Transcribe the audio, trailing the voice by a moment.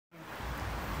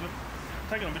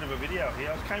taking a bit of a video here.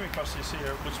 I came across this here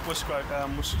at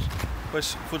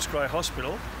West Footscray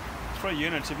Hospital. 3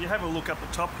 units. If you have a look up the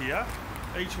top here,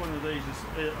 each one of these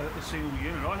is a single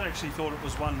unit. I actually thought it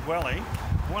was one dwelling.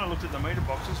 When I looked at the metre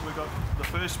boxes, we've got the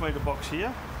first metre box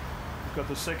here, we've got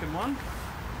the second one,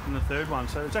 and the third one.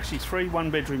 So it's actually 3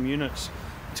 one-bedroom units.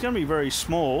 It's going to be very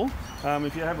small.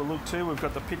 If you have a look too, we've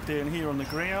got the pit down here on the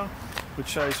ground, which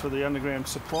shows for the underground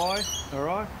supply. All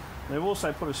right. They've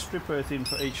also put a strip earth in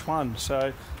for each one.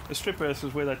 So the strip earth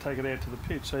is where they take it out to the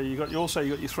pit. So you got your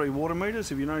 3 water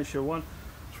meters. If you notice, your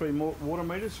 3 more water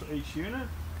meters for each unit.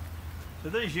 So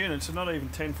these units are not even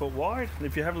 10 foot wide. And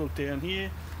if you have a look down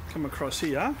here, come across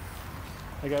here,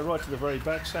 they go right to the very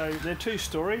back. So they're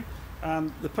 2-storey.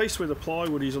 The piece where the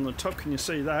plywood is on the top, can you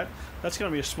see that? That's going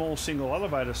to be a small single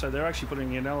elevator. So they're actually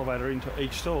putting an elevator into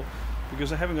each store because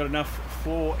they haven't got enough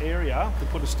floor area to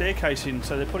put a staircase in.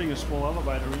 So they're putting a small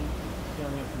elevator in,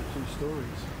 going out to the 2 stories.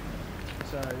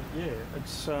 So yeah,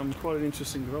 it's quite an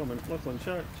interesting development. Lachlan,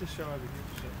 just show over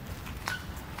here.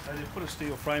 So they've put a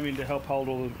steel frame in to help hold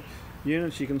all the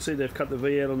units. You can see they've cut the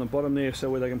V out on the bottom there so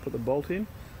where they can put the bolt in.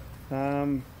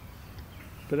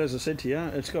 But as I said to you,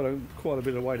 it's got quite a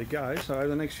bit of way to go. So over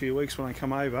the next few weeks when I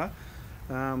come over,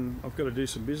 I've got to do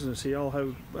some business here. I'll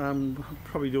have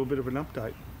probably do a bit of an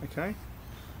update. Okay,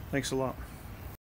 thanks a lot.